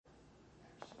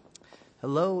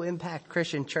Hello, Impact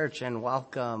Christian Church, and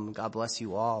welcome. God bless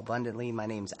you all abundantly. My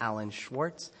name's Alan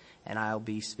Schwartz, and I'll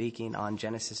be speaking on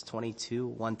Genesis 22,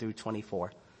 1 through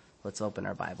 24. Let's open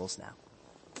our Bibles now.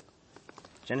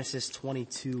 Genesis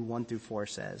 22, 1 through 4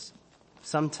 says,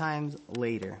 "Sometime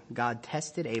later, God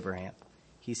tested Abraham.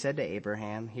 He said to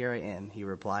Abraham, 'Here I am,' he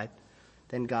replied.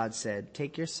 Then God said,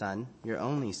 'Take your son, your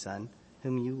only son,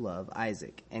 whom you love,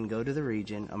 Isaac, and go to the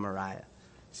region of Moriah.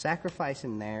 Sacrifice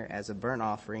him there as a burnt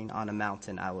offering on a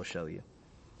mountain I will show you.'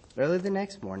 Early the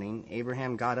next morning,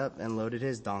 Abraham got up and loaded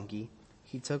his donkey.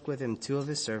 He took with him 2 of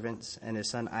his servants and his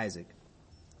son Isaac.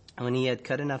 And when he had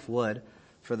cut enough wood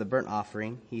for the burnt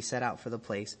offering, he set out for the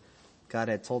place God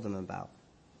had told him about.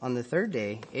 On the 3rd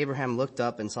day, Abraham looked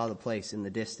up and saw the place in the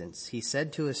distance. He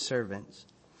said to his servants,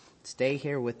 'Stay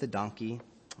here with the donkey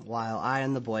while I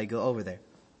and the boy go over there.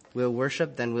 We'll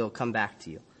worship, then we'll come back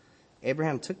to you.'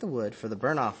 Abraham took the wood for the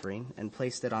burnt offering and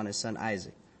placed it on his son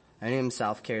Isaac, and he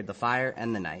himself carried the fire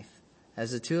and the knife.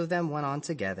 As the 2 of them went on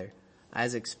together,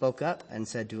 Isaac spoke up and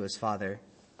said to his father,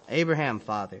 'Abraham,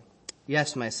 father.'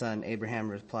 'Yes, my son,' Abraham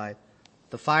replied.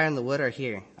 'The fire and the wood are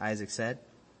here,' Isaac said.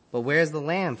 'But where is the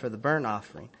lamb for the burnt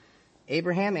offering?'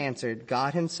 Abraham answered,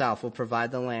 'God himself will provide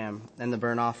the lamb and the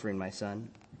burnt offering, my son.'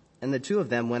 And the 2 of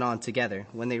them went on together.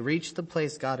 When they reached the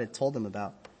place God had told them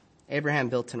about, Abraham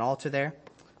built an altar there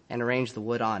and arranged the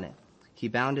wood on it. He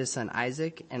bound his son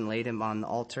Isaac and laid him on the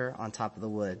altar on top of the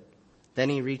wood. Then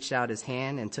he reached out his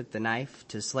hand and took the knife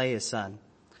to slay his son.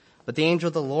 But the angel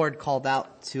of the Lord called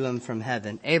out to him from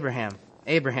heaven, 'Abraham,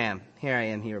 Abraham.' 'Here I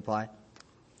am,' he replied.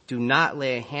 'Do not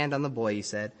lay a hand on the boy,' he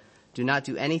said. 'Do not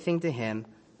do anything to him.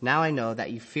 Now I know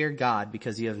that you fear God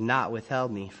because you have not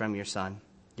withheld me from your son,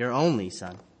 your only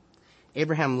son.'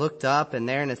 Abraham looked up, and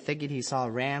there in a thicket he saw a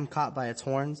ram caught by its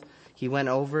horns. He went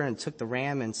over and took the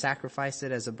ram and sacrificed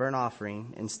it as a burnt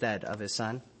offering instead of his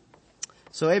son.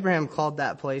 So Abraham called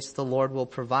that place, 'The Lord will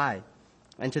provide.'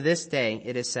 And to this day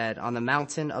it is said, 'On the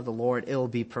mountain of the Lord it will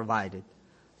be provided.'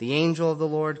 The angel of the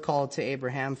Lord called to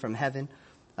Abraham from heaven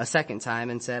a second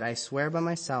time and said, 'I swear by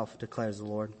myself, declares the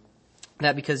Lord,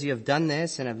 that because you have done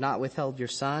this and have not withheld your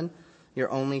son,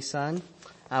 your only son,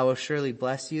 I will surely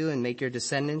bless you and make your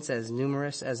descendants as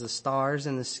numerous as the stars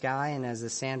in the sky and as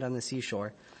the sand on the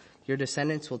seashore. Your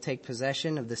descendants will take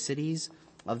possession of the cities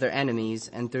of their enemies,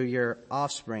 and through your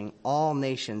offspring all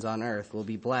nations on earth will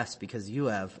be blessed because you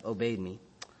have obeyed me.'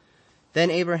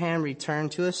 Then Abraham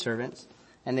returned to his servants,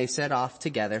 and they set off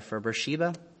together for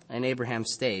Beersheba, and Abraham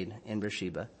stayed in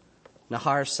Beersheba.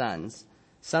 Nahor's sons.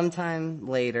 Sometime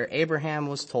later, Abraham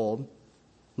was told,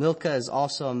 'Milcah is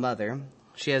also a mother.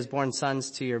 She has borne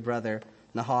sons to your brother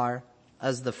Nahor,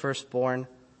 Uz the firstborn,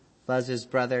 Buz his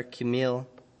brother, Chemiel,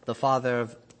 the father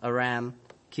of Aram,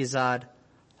 Kizad,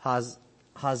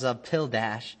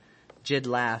 Hazapildash,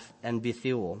 Jidlaph, and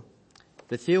Bethuel.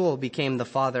 Bethuel became the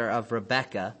father of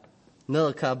Rebekah.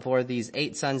 Milcah bore these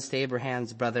 8 sons to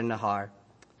Abraham's brother Nahor.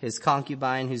 His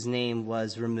concubine, whose name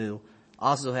was Remu,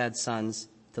 also had sons,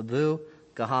 Tabu,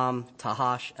 Gaham,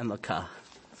 Tahash, and Makah."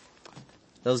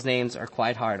 Those names are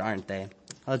quite hard, aren't they?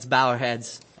 Let's bow our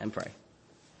heads and pray.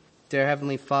 Dear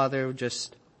Heavenly Father,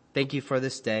 just thank you for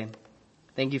this day.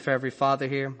 Thank you for every father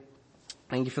here.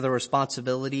 Thank you for the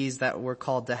responsibilities that we're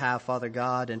called to have, Father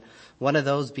God, and one of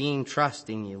those being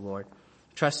trusting you, Lord.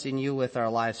 Trusting you with our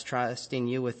lives, trusting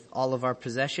you with all of our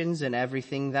possessions and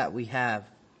everything that we have.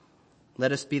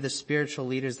 Let us be the spiritual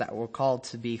leaders that we're called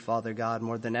to be, Father God,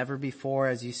 more than ever before,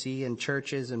 as you see in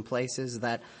churches and places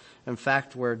that, in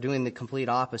fact, we're doing the complete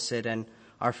opposite, and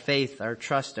our faith, our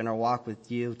trust, and our walk with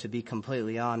you, to be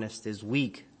completely honest, is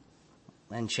weak.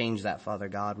 And change that, Father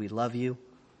God. We love you.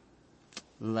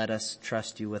 And let us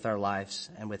trust you with our lives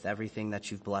and with everything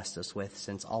that you've blessed us with,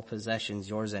 since all possessions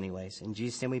yours anyways. In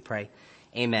Jesus' name we pray.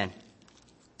 Amen.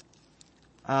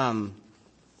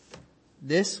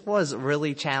 This was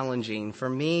really challenging for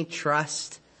me.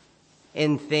 Trust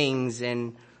in things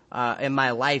in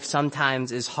my life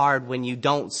sometimes is hard when you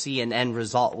don't see an end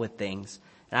result with things.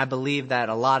 And I believe that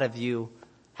a lot of you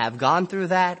have gone through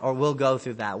that or will go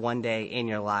through that one day in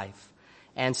your life.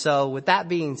 And so with that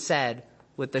being said,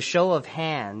 with the show of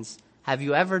hands, have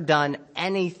you ever done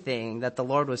anything that the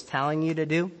Lord was telling you to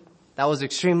do that was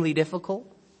extremely difficult?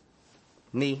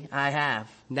 Me, I have.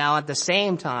 Now at the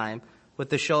same time, with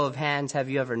the show of hands, have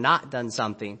you ever not done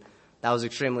something that was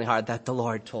extremely hard that the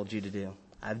Lord told you to do?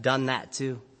 I've done that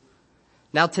too.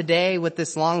 Now today, with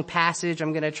this long passage,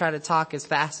 I'm going to try to talk as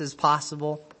fast as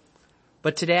possible.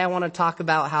 But today I want to talk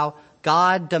about how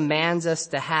God demands us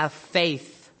to have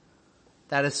faith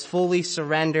that is fully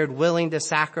surrendered, willing to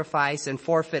sacrifice and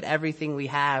forfeit everything we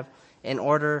have in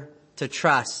order to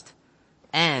trust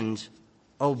and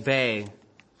obey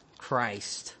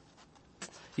Christ.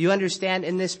 You understand,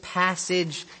 in this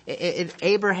passage,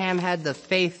 Abraham had the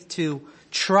faith to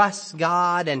trust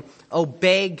God and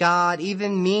obey God,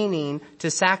 even meaning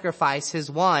to sacrifice his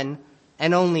one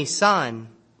and only son.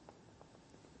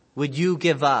 Would you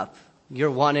give up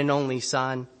your one and only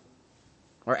son,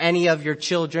 or any of your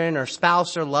children or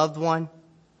spouse or loved one,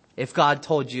 if God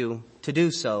told you to do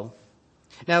so?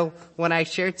 Now, when I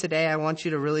share today, I want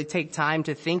you to really take time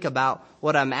to think about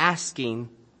what I'm asking.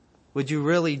 Would you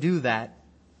really do that?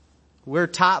 We're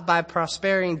taught by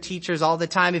prosperity teachers all the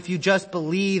time, if you just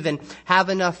believe and have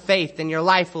enough faith, then your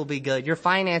life will be good. Your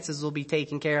finances will be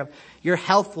taken care of. Your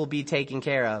health will be taken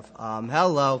care of.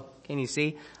 Hello. Can you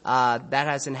see? That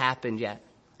hasn't happened yet.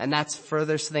 And that's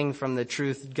furthest thing from the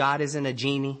truth. God isn't a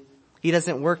genie. He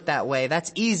doesn't work that way.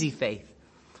 That's easy faith.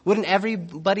 Wouldn't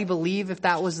everybody believe if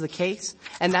that was the case?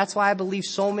 And that's why I believe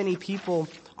so many people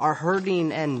are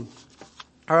hurting and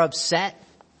are upset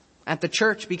at the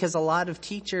church, because a lot of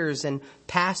teachers and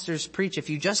pastors preach,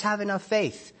 if you just have enough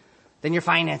faith, then your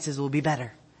finances will be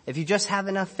better. If you just have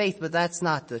enough faith, but that's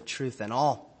not the truth at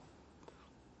all.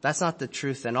 That's not the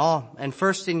truth at all. And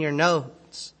first in your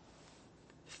notes,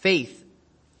 faith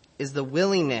is the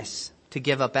willingness to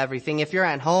give up everything. If you're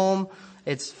at home,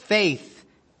 it's faith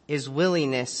is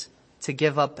willingness to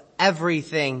give up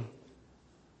everything.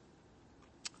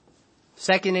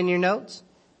 Second in your notes,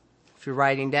 if you're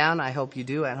writing down, I hope you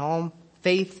do at home,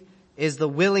 faith is the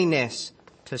willingness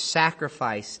to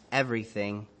sacrifice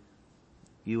everything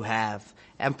you have.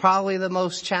 And probably the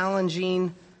most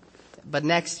challenging, but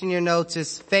next in your notes,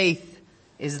 is faith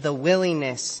is the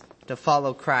willingness to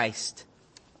follow Christ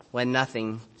when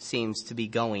nothing seems to be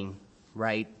going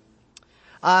right.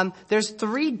 There's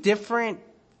 3 different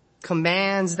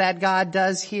commands that God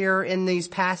does here in these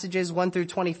passages, 1 through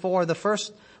 24. The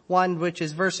first one, which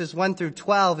is verses 1 through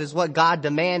 12, is what God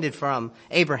demanded from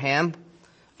Abraham.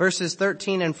 Verses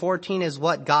 13 and 14 is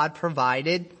what God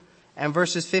provided. And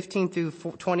verses 15 through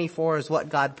 24 is what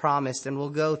God promised. And we'll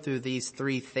go through these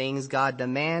 3 things: God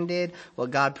demanded,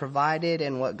 what God provided,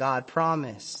 and what God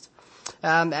promised.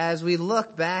 As we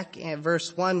look back at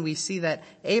verse 1, we see that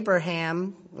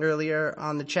Abraham, earlier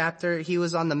on the chapter, he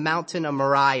was on the mountain of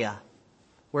Moriah,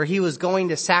 where he was going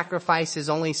to sacrifice his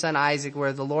only son Isaac,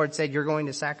 where the Lord said, you're going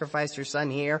to sacrifice your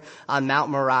son here on Mount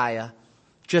Moriah.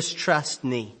 Just trust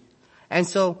me. And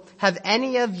so, have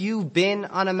any of you been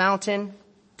on a mountain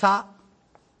top?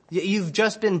 You've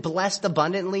just been blessed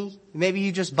abundantly. Maybe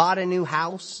you just bought a new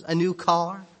house, a new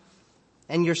car,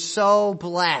 and you're so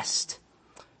blessed.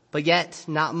 But yet,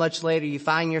 not much later, you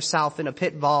find yourself in a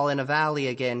pitfall in a valley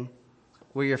again,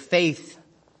 where your faith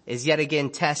is yet again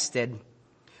tested.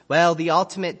 Well, the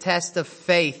ultimate test of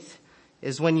faith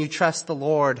is when you trust the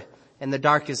Lord in the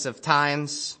darkest of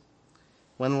times,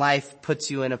 when life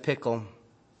puts you in a pickle,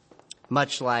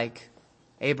 much like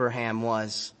Abraham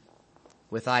was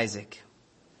with Isaac.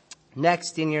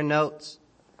 Next in your notes,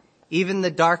 even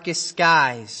the darkest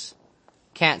skies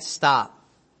can't stop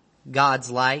God's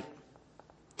light.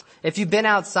 If you've been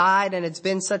outside and it's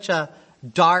been such a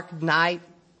dark night,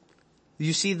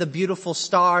 you see the beautiful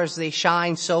stars, they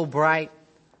shine so bright.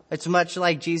 It's much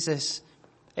like Jesus.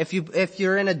 If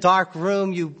you're in a dark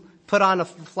room, you put on a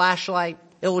flashlight,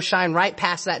 it will shine right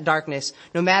past that darkness.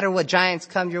 No matter what giants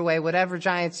come your way, whatever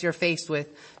giants you're faced with,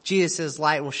 Jesus'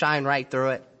 light will shine right through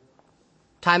it.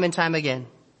 Time and time again.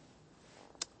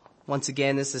 Once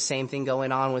again, this is the same thing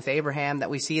going on with Abraham that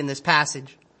we see in this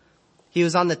passage. He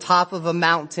was on the top of a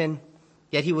mountain,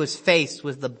 yet he was faced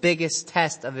with the biggest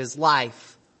test of his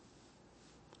life.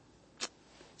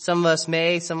 Some of us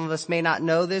may not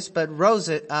know this, but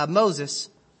Moses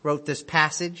wrote this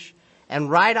passage,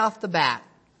 and right off the bat,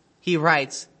 he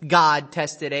writes, God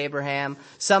tested Abraham.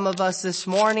 Some of us this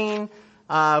morning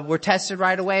were tested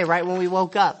right away, right when we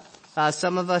woke up.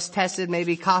 Some of us tested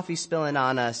maybe coffee spilling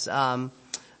on us,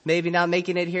 maybe not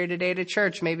making it here today to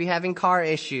church, maybe having car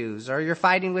issues, or you're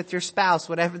fighting with your spouse,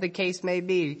 whatever the case may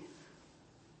be.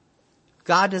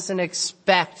 God doesn't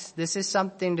expect, this is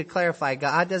something to clarify,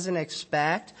 God doesn't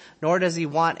expect, nor does he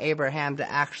want Abraham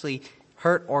to actually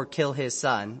hurt or kill his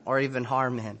son, or even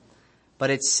harm him. But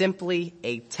it's simply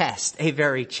a test, a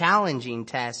very challenging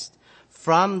test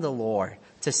from the Lord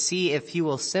to see if he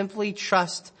will simply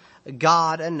trust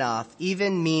God enough,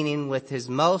 even meaning with his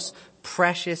most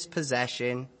precious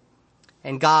possession.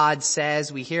 And God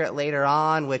says, we hear it later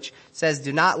on, which says,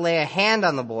 do not lay a hand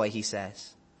on the boy, he says.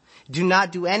 Do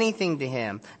not do anything to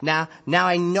him. Now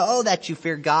I know that you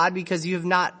fear God because you have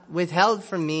not withheld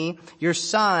from me your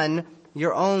son,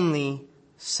 your only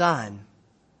son.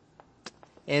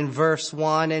 In verse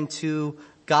 1 and 2,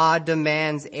 God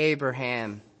demands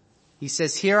Abraham He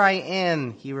says, "Here I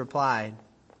am," he replied.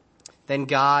 Then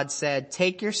God said,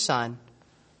 "Take your son,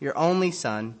 your only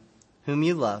son, whom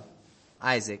you love,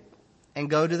 Isaac, and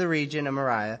go to the region of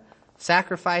Moriah.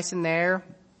 Sacrifice him there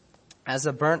as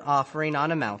a burnt offering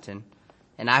on a mountain,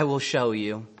 and I will show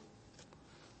you."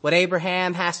 What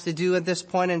Abraham has to do at this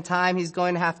point in time, he's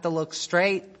going to have to look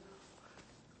straight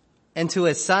into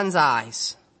his son's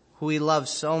eyes, who he loves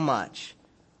so much.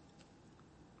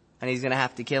 And he's going to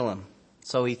have to kill him.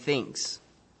 So he thinks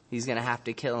he's going to have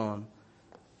to kill him.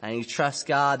 And he trusts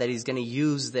God that he's going to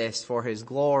use this for his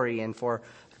glory and for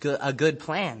a good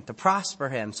plan to prosper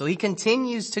him. So he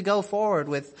continues to go forward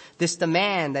with this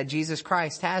demand that Jesus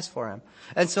Christ has for him.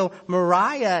 And so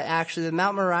Moriah, actually, the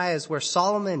Mount Moriah is where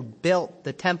Solomon built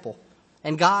the temple.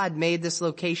 And God made this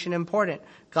location important.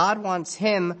 God wants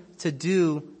him to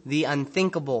do the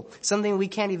unthinkable, something we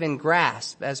can't even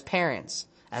grasp as parents,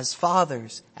 as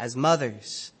fathers, as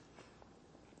mothers.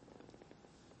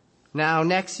 Now,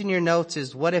 next in your notes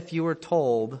is, what if you were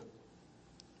told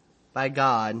by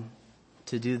God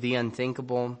to do the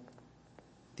unthinkable,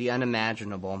 the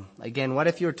unimaginable? Again, what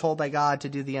if you were told by God to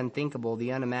do the unthinkable,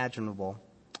 the unimaginable?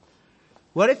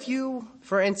 What if you,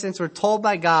 for instance, were told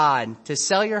by God to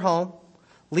sell your home,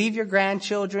 leave your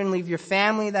grandchildren, leave your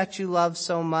family that you love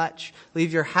so much,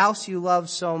 leave your house you love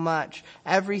so much,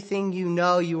 everything you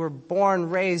know, you were born,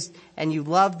 raised, and you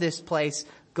love this place,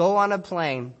 go on a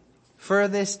plane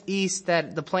furthest east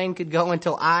that the plane could go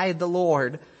until I, the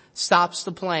Lord, stops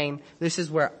the plane. This is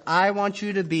where I want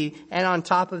you to be. And on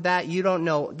top of that, you don't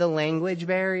know the language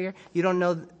barrier. You don't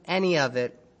know any of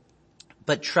it.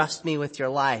 But trust me with your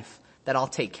life that I'll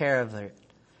take care of it.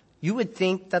 You would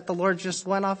think that the Lord just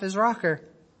went off his rocker.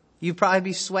 You'd probably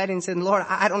be sweating and saying, "Lord,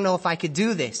 I don't know if I could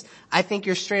do this. I think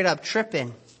you're straight up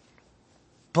tripping."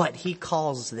 But he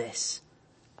calls this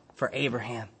for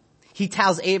Abraham. He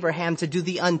tells Abraham to do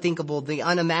the unthinkable, the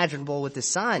unimaginable with his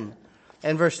son.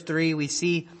 In verse 3, we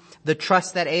see the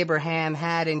trust that Abraham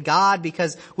had in God,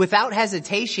 because without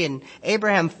hesitation,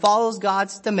 Abraham follows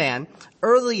God's demand.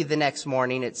 Early the next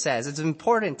morning, it says, it's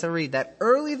important to read that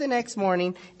early the next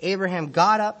morning, Abraham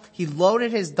got up, he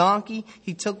loaded his donkey,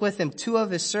 he took with him 2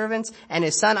 of his servants and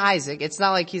his son Isaac. It's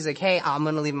not like he's like, "Hey, I'm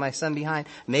going to leave my son behind.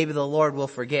 Maybe the Lord will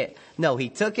forget." No, he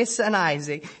took his son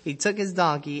Isaac, he took his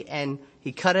donkey, and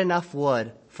he cut enough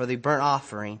wood for the burnt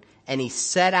offering, and he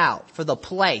set out for the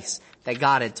place that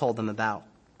God had told him about.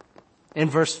 In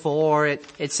verse 4,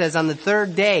 it says, on the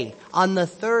third day,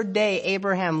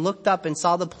 Abraham looked up and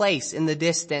saw the place in the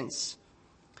distance.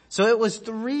 So it was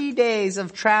 3 days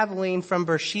of traveling from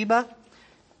Beersheba,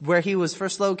 where he was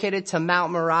first located, to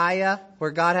Mount Moriah,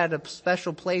 where God had a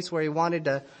special place where he wanted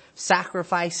to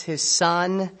sacrifice his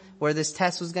son, where this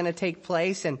test was going to take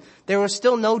place. And there was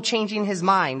still no changing his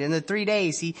mind. In the 3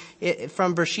 days,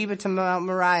 from Beersheba to Mount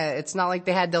Moriah, it's not like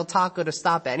they had Del Taco to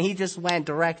stop at. And he just went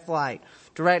direct flight,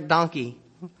 direct donkey.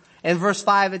 In verse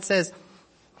 5, it says,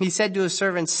 he said to his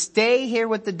servants, "Stay here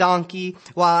with the donkey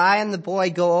while I and the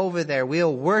boy go over there.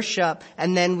 We'll worship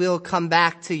and then we'll come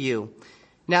back to you."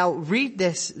 Now read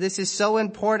this. This is so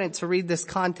important to read this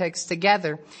context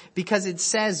together, because it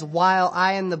says, while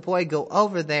I and the boy go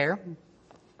over there,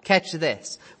 catch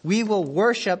this, we will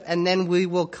worship and then we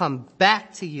will come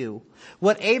back to you.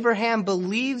 What Abraham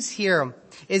believes here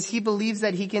is he believes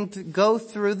that he can go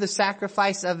through the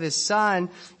sacrifice of his son,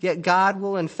 yet God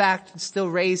will in fact still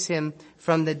raise him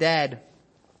from the dead.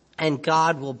 And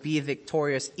God will be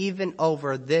victorious even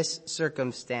over this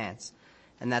circumstance,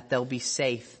 and that they'll be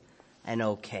safe and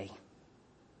okay.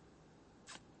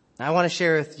 Now, I want to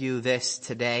share with you this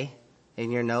today in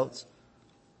your notes.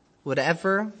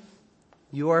 Whatever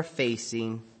you are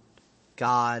facing,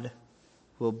 God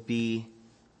will be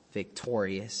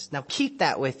victorious. Now keep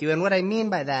that with you. And what I mean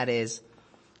by that is,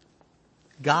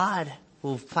 God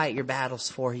will fight your battles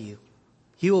for you.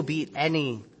 He will beat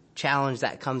any challenge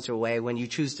that comes your way when you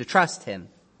choose to trust him.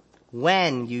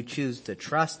 When you choose to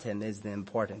trust him is the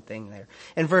important thing there.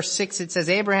 In verse 6 it says,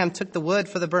 Abraham took the wood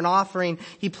for the burnt offering.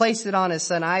 He placed it on his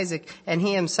son Isaac, and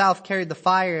he himself carried the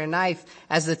fire and knife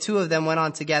as the 2 of them went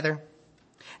on together.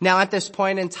 Now at this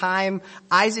point in time,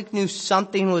 Isaac knew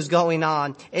something was going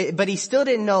on, but he still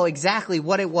didn't know exactly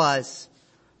what it was.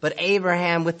 But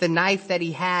Abraham, with the knife that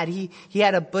he had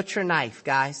a butcher knife,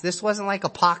 guys. This wasn't like a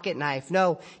pocket knife.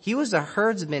 No, he was a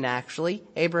herdsman, actually.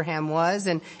 Abraham was,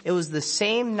 and it was the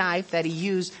same knife that he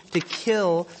used to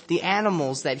kill the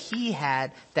animals that he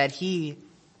had, that he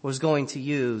was going to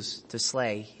use to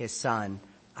slay his son,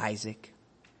 Isaac.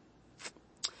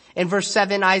 In verse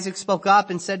 7, Isaac spoke up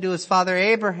and said to his father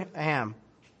Abraham,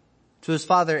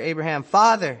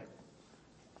 "Father."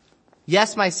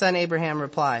 "Yes, my son," Abraham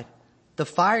replied. The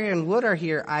fire and wood are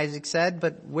here, Isaac said,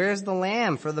 but where's the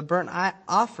lamb for the burnt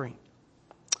offering?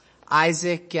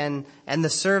 Isaac and the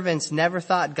servants never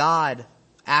thought God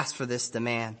asked for this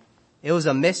demand. It was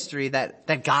a mystery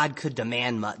that God could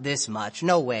demand this much.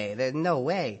 No way. There's no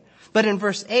way. But in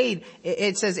verse 8,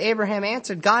 it says, Abraham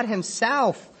answered, God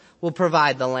himself will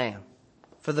provide the lamb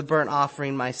for the burnt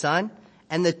offering, my son.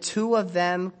 And the two of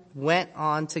them went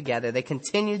on together. They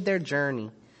continued their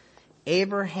journey.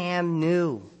 Abraham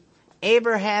knew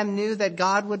that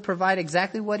God would provide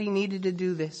exactly what he needed to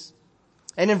do this.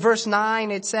 And in verse 9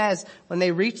 it says, when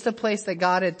they reached the place that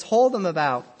God had told them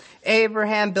about,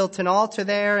 Abraham built an altar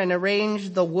there and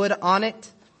arranged the wood on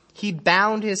it. He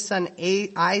bound his son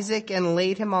Isaac and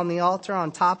laid him on the altar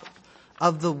on top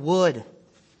of the wood.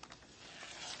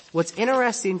 What's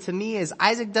interesting to me is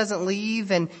Isaac doesn't leave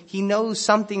and he knows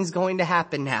something's going to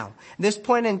happen now. At this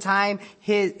point in time,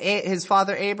 his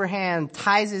father Abraham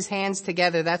ties his hands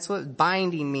together. That's what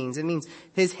binding means. It means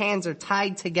his hands are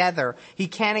tied together. He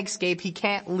can't escape. He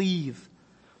can't leave.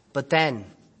 But then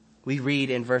we read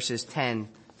in verses 10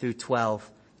 through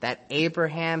 12 that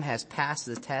Abraham has passed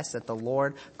the test that the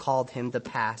Lord called him to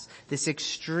pass. This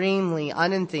extremely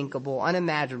unthinkable,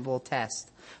 unimaginable test.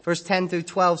 Verse 10 through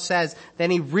 12 says, then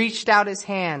he reached out his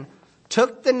hand,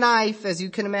 took the knife, as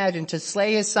you can imagine, to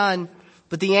slay his son.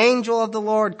 But the angel of the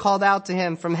Lord called out to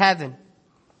him from heaven,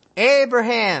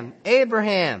 Abraham,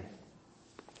 Abraham.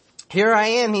 Here I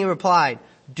am, he replied.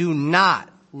 Do not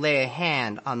lay a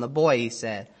hand on the boy, he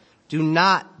said. Do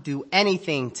not do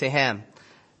anything to him.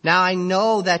 Now I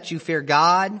know that you fear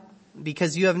God,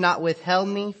 because you have not withheld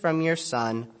me from your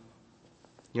son,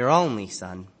 your only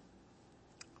son.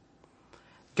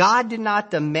 God did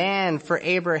not demand for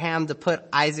Abraham to put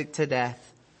Isaac to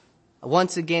death.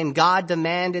 Once again, God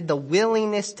demanded the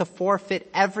willingness to forfeit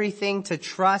everything to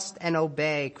trust and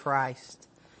obey Christ.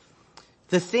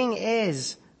 The thing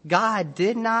is, God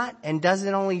did not and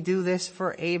doesn't only do this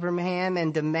for Abraham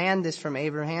and demand this from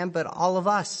Abraham, but all of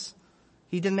us.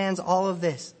 He demands all of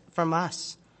this from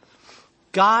us.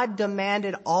 God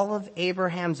demanded all of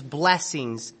Abraham's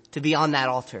blessings to be on that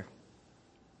altar.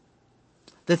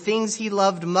 The things he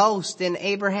loved most, and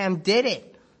Abraham did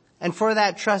it. And for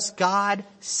that trust, God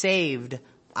saved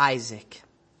Isaac.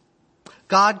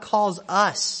 God calls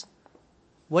us.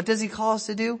 What does he call us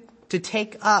to do? To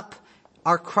take up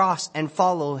our cross and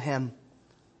follow him.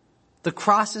 The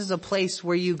cross is a place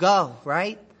where you go,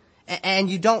 right? And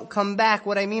you don't come back.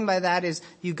 What I mean by that is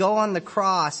you go on the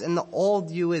cross and the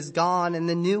old you is gone and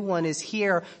the new one is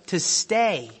here to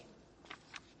stay.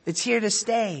 It's here to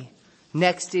stay.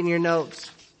 Next in your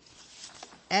notes,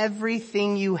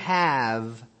 everything you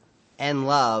have and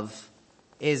love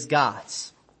is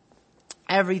God's.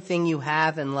 Everything you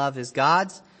have and love is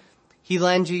God's. He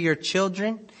lends you your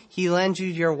children. He lends you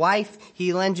your wife.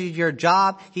 He lends you your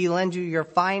job. He lends you your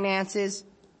finances.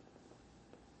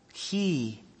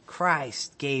 He,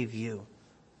 Christ, gave you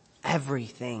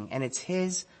everything, and it's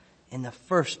his in the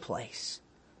first place.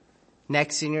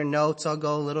 Next in your notes, I'll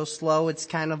go a little slow. It's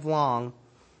kind of long.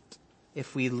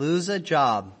 If we lose a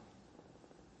job,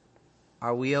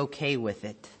 are we okay with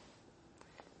it?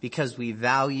 Because we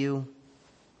value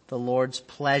the Lord's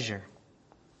pleasure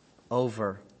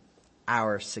over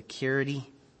our security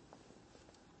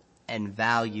and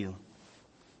value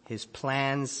his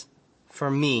plans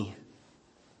for me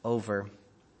over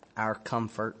our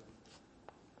comfort.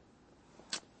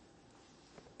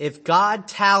 If God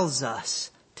tells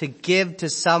us to give to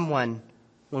someone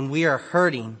when we are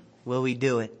hurting, will we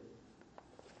do it?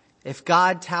 If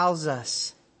God tells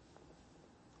us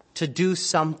to do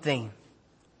something,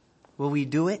 will we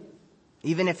do it?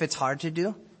 Even if it's hard to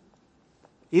do?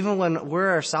 Even when we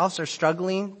ourselves are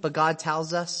struggling, but God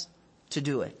tells us to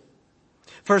do it.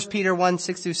 1 Peter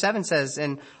 1:6-7 says,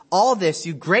 in all this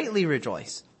you greatly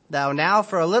rejoice, though now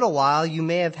for a little while you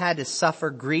may have had to suffer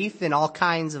grief in all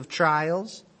kinds of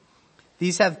trials.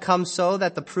 These have come so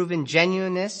that the proven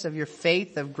genuineness of your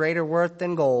faith of greater worth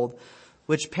than gold,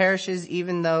 which perishes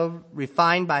even though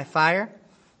refined by fire,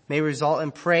 may result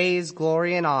in praise,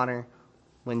 glory, and honor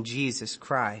when Jesus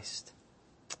Christ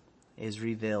is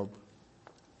revealed.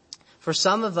 For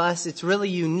some of us, it's really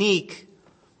unique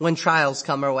when trials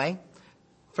come our way.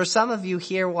 For some of you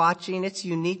here watching, it's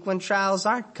unique when trials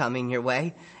aren't coming your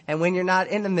way and when you're not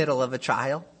in the middle of a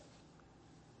trial.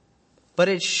 But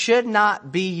it should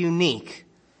not be unique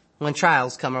when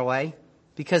trials come our way,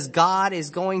 because God is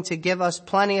going to give us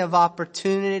plenty of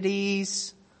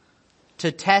opportunities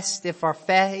to test if our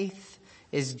faith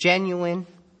is genuine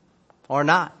or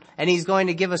not. And he's going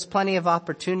to give us plenty of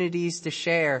opportunities to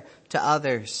share to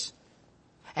others.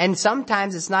 And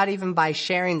sometimes it's not even by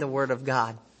sharing the word of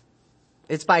God.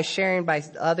 It's by sharing, by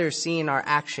others seeing our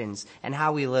actions and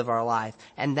how we live our life.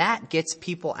 And that gets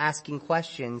people asking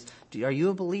questions. Are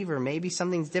you a believer? Maybe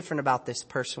something's different about this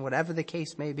person, whatever the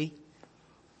case may be.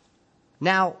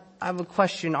 Now, I have a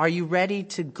question. Are you ready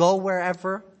to go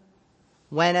wherever,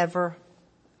 whenever,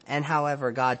 and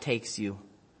however God takes you?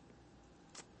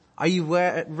 Are you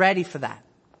ready for that?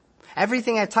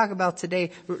 Everything I talk about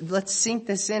today, let's sink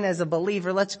this in as a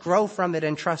believer. Let's grow from it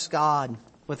and trust God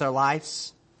with our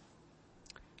lives.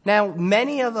 Now,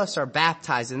 many of us are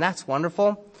baptized, and that's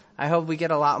wonderful. I hope we get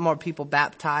a lot more people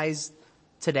baptized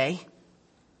today.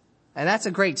 And that's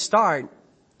a great start.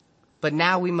 But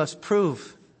now we must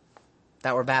prove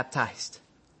that we're baptized.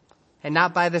 And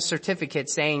not by the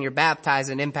certificate saying you're baptized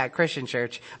in Impact Christian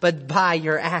Church, but by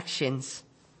your actions.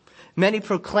 Many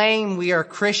proclaim we are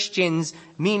Christians,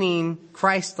 meaning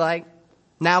Christ-like.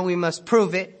 Now we must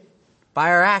prove it by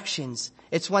our actions.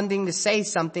 It's one thing to say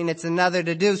something, it's another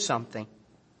to do something.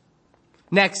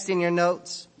 Next in your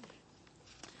notes,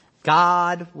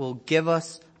 God will give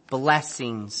us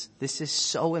blessings. This is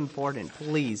so important,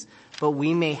 please. But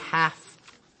we may have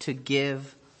to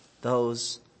give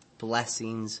those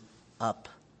blessings up.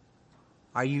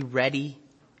 Are you ready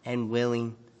and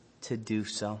willing to do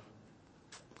so?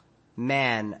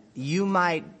 Man, you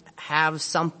might have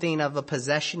something of a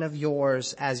possession of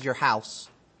yours as your house.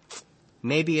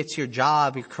 Maybe it's your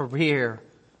job, your career.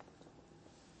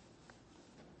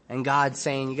 And God's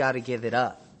saying you got to give it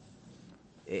up.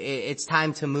 It's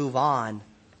time to move on.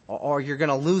 Or you're going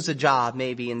to lose a job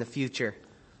maybe in the future.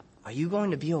 Are you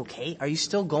going to be okay? Are you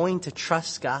still going to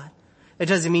trust God? It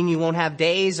doesn't mean you won't have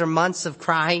days or months of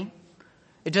crying.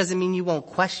 It doesn't mean you won't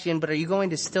question, but are you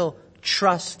going to still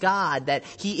trust God that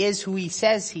He is who He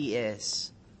says He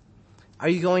is? Are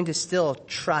you going to still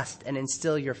trust and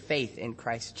instill your faith in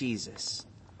Christ Jesus?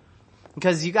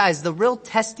 Because you guys, the real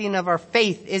testing of our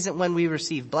faith isn't when we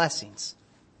receive blessings.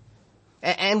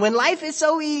 And when life is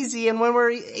so easy and when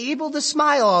we're able to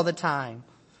smile all the time.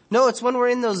 No, it's when we're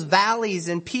in those valleys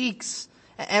and peaks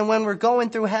and when we're going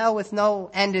through hell with no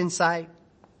end in sight.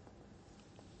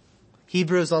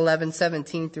 Hebrews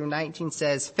 11:17 through 19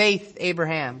 says, by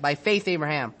faith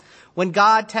Abraham, when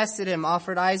God tested him,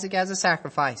 offered Isaac as a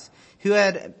sacrifice.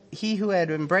 He who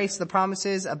had embraced the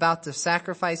promises about to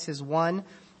sacrifice his one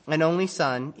and only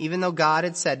son, even though God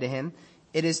had said to him,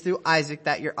 it is through Isaac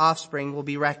that your offspring will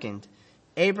be reckoned.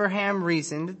 Abraham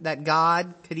reasoned that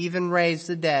God could even raise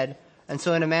the dead, and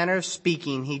so in a manner of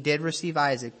speaking, he did receive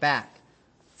Isaac back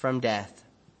from death.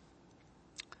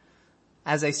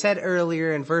 As I said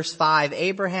earlier in verse 5,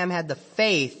 Abraham had the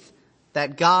faith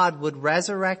that God would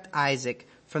resurrect Isaac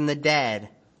from the dead,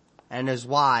 and is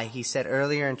why he said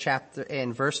earlier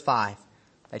in verse 5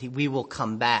 that we will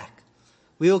come back.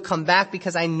 We will come back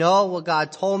because I know what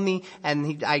God told me,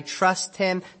 and I trust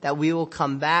Him that we will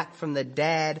come back from the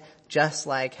dead, just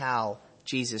like how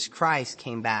Jesus Christ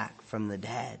came back from the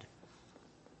dead.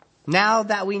 Now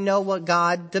that we know what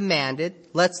God demanded,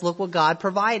 let's look what God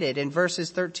provided. In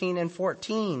verses 13 and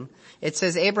 14, it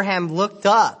says, Abraham looked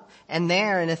up, and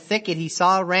there in a thicket he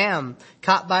saw a ram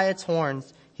caught by its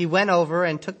horns. He went over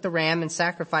and took the ram and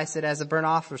sacrificed it as a burnt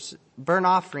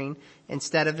offering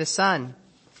instead of his son.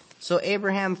 So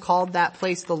Abraham called that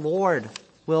place the Lord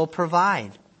will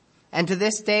provide. And to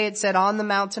this day it said, on the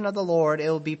mountain of the Lord it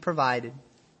will be provided.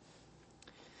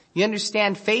 You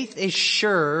understand, faith is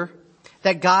sure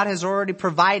that God has already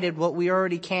provided what we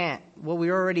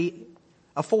already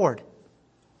afford.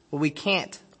 What we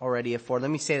can't already afford. Let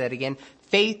me say that again.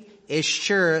 Faith is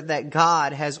sure that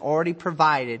God has already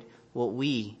provided what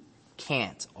we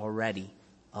can't already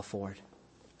afford.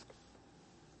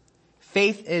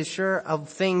 Faith is sure of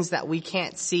things that we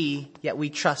can't see, yet we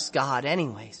trust God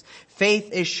anyways.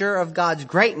 Faith is sure of God's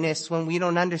greatness when we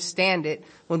don't understand it,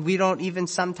 when we don't even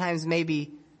sometimes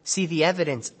maybe see the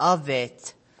evidence of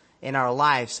it in our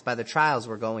lives by the trials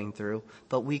we're going through,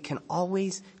 but we can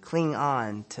always cling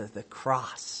on to the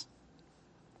cross.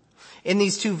 In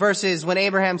these two verses, when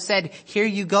Abraham said, here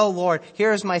you go, Lord,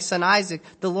 here is my son Isaac,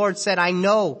 the Lord said, I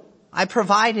know, I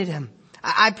provided him.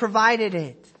 I provided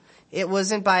it. It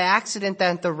wasn't by accident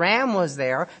that the ram was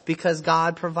there, because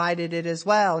God provided it as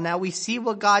well. Now we see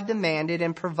what God demanded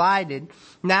and provided.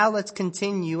 Now let's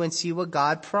continue and see what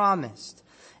God promised.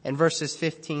 In verses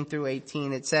 15 through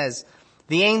 18 it says,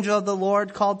 the angel of the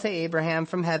Lord called to Abraham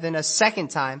from heaven a second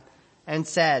time and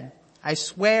said, I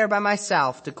swear by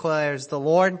myself, declares the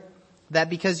Lord, that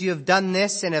because you have done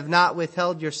this and have not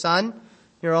withheld your son,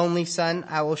 your only son,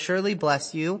 I will surely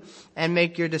bless you and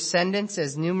make your descendants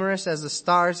as numerous as the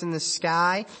stars in the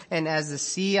sky and as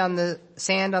the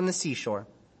sand on the seashore.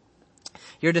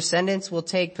 Your descendants will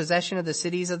take possession of the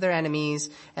cities of their enemies,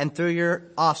 and through your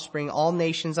offspring all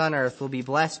nations on earth will be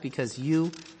blessed because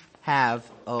you have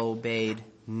obeyed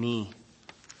me.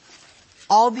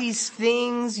 All these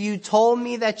things you told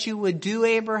me that you would do,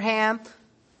 Abraham,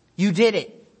 you did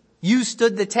it. You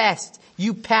stood the test.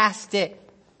 You passed it.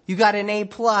 You got an A+,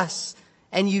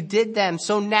 and you did them.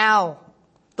 So now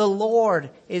the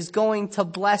Lord is going to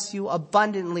bless you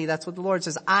abundantly. That's what the Lord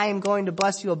says. I am going to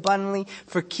bless you abundantly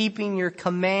for keeping your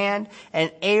command.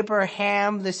 And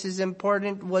Abraham, this is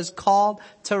important, was called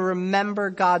to remember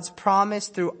God's promise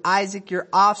through Isaac. Your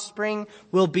offspring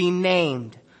will be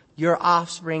named. Your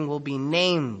offspring will be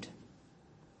named.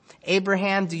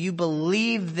 Abraham, do you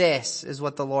believe this, is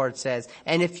what the Lord says.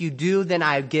 And if you do, then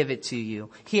I give it to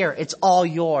you. Here, it's all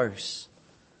yours.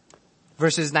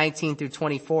 Verses 19 through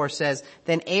 24 says,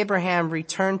 Then Abraham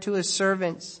returned to his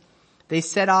servants. They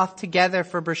set off together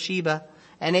for Beersheba,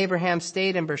 and Abraham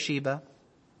stayed in Beersheba.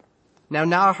 Now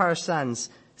Nahar's sons.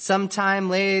 Sometime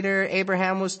later,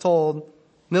 Abraham was told,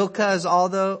 Milcah is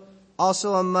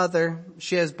also a mother.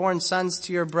 She has borne sons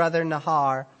to your brother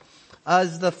Nahar.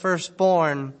 Uz the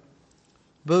firstborn,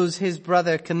 Buz his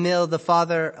brother, Camil the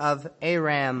father of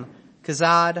Aram,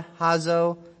 Kazad,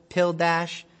 Hazo,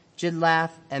 Pildash, Jidlaph,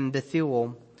 and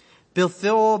Bethuel.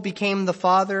 Bethuel became the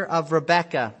father of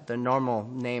Rebekah, the normal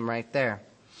name right there.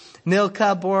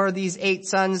 Milcah bore these 8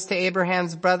 sons to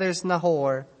Abraham's brothers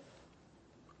Nahor.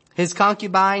 His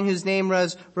concubine, whose name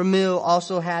was Remuel,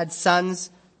 also had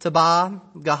sons, Tabah,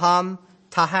 Gaham,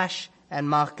 Tahash, and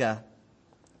Makkah.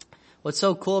 What's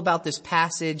so cool about this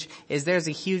passage is there's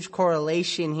a huge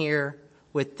correlation here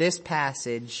with this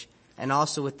passage and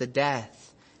also with the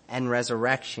death and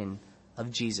resurrection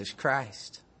of Jesus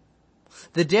Christ.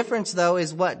 The difference, though,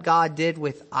 is what God did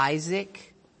with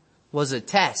Isaac was a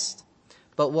test.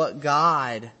 But what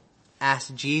God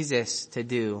asked Jesus to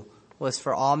do was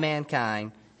for all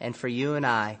mankind and for you and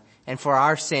I and for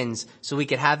our sins so we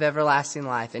could have everlasting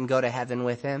life and go to heaven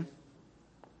with him.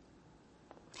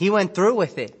 He went through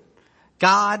with it.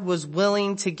 God was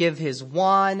willing to give his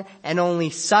one and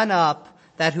only Son up,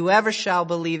 that whoever shall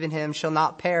believe in him shall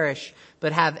not perish,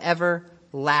 but have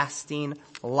everlasting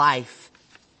life.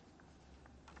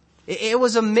 It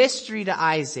was a mystery to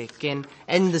Isaac and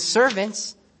the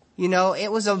servants. You know,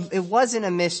 it wasn't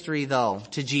a mystery though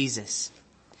to Jesus.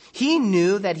 He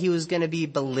knew that he was going to be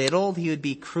belittled. He would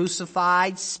be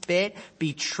crucified, spit,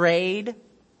 betrayed.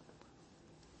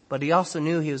 But he also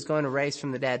knew he was going to rise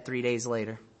from the dead 3 days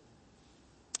later.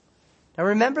 Now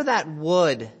remember that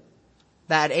wood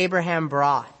that Abraham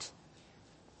brought,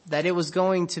 that it was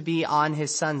going to be on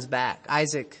his son's back,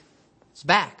 Isaac's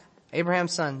back,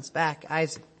 Abraham's son's back,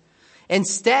 Isaac.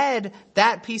 Instead,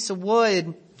 that piece of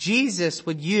wood Jesus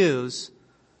would use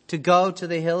to go to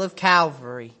the hill of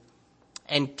Calvary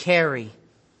and carry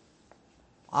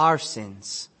our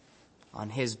sins on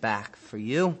his back for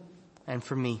you and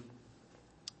for me.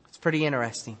 It's pretty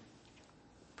interesting.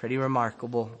 Pretty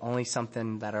remarkable. Only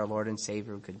something that our Lord and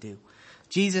Savior could do.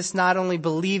 Jesus not only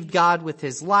believed God with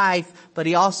his life, but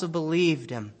he also believed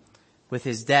him with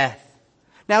his death.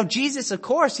 Now Jesus, of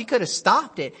course, he could have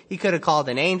stopped it. He could have called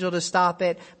an angel to stop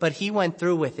it, but he went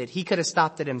through with it. He could have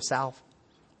stopped it himself.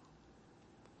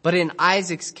 But in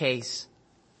Isaac's case,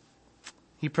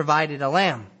 he provided a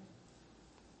lamb.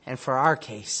 And for our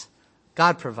case,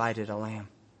 God provided a lamb.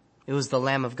 It was the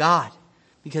Lamb of God.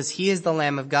 Because he is the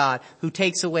Lamb of God who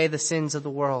takes away the sins of the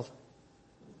world.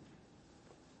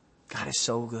 God is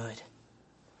so good.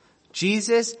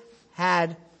 Jesus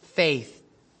had faith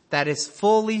that is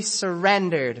fully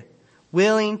surrendered,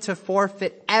 willing to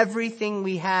forfeit everything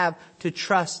we have to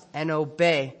trust and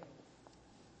obey.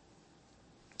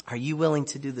 Are you willing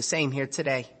to do the same here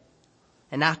today?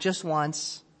 And not just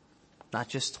once, not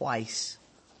just twice,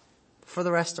 but for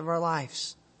the rest of our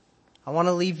lives. I want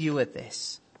to leave you with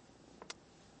this.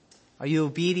 Are you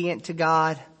obedient to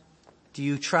God? Do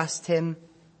you trust him?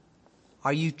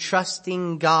 Are you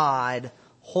trusting God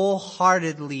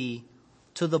wholeheartedly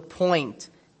to the point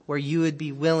where you would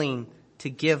be willing to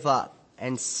give up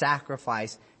and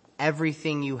sacrifice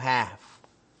everything you have?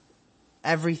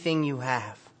 Everything you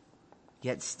have,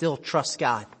 yet still trust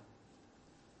God.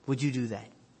 Would you do that?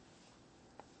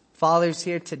 Fathers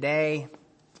here today,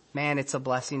 man, it's a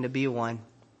blessing to be one.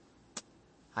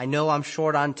 I know I'm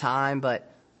short on time, but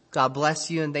God bless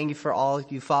you and thank you for all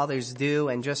you fathers do.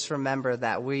 And just remember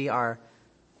that we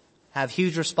have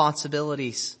huge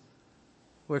responsibilities.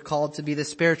 We're called to be the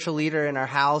spiritual leader in our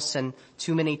house, and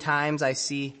too many times I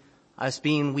see us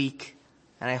being weak.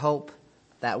 And I hope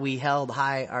that we held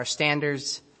high our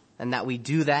standards and that we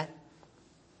do that,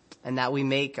 and that we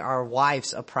make our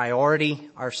wives a priority,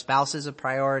 our spouses a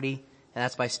priority, and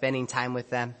that's by spending time with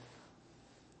them.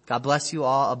 God bless you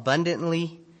all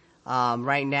abundantly.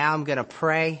 Right now I'm going to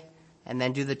pray and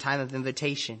then do the time of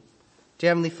invitation.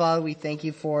 Dear Heavenly Father, we thank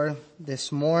you for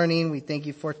this morning. We thank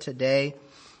you for today.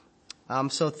 I'm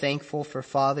so thankful for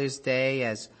Father's Day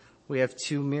as we have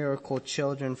 2 miracle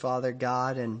children, Father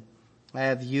God, and I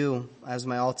have you as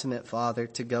my ultimate Father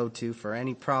to go to for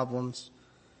any problems.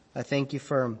 I thank you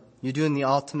for you doing the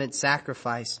ultimate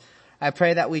sacrifice. I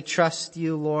pray that we trust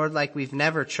you, Lord, like we've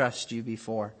never trusted you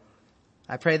before.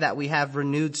 I pray that we have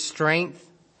renewed strength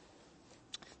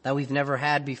that we've never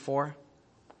had before.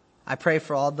 I pray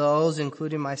for all those,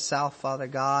 including myself, Father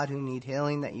God, who need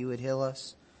healing, that you would heal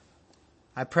us.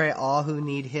 I pray all who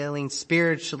need healing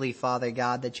spiritually, Father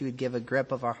God, that you would give a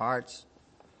grip of our hearts.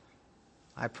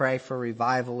 I pray for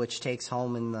revival, which takes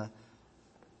home in the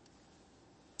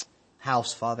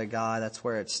house, Father God. That's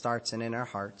where it starts, and in our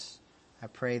hearts. I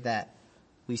pray that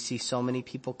we see so many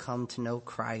people come to know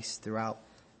Christ throughout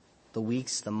the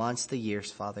weeks, the months, the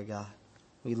years, Father God.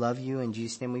 We love you. In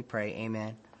Jesus' name we pray.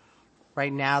 Amen.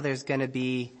 Right now there's going to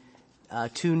be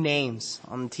 2 names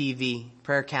on TV,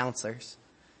 prayer counselors.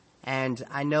 And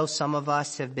I know some of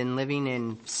us have been living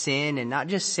in sin, and not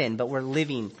just sin, but we're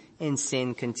living in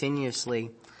sin continuously.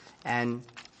 And,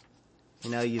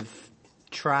 you've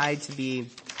tried to be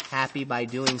happy by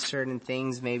doing certain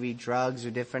things, maybe drugs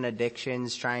or different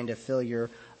addictions, trying to fill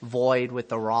your void with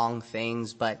the wrong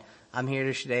things. But I'm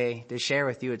here today to share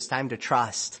with you it's time to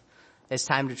trust. It's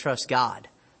time to trust God,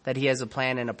 that He has a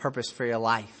plan and a purpose for your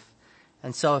life.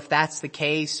 And so if that's the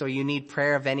case, or you need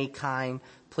prayer of any kind,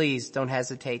 please don't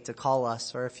hesitate to call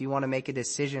us. Or if you want to make a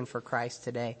decision for Christ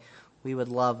today, we would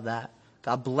love that.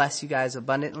 God bless you guys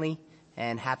abundantly,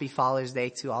 and happy Father's Day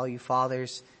to all you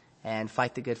fathers, and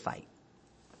fight the good fight.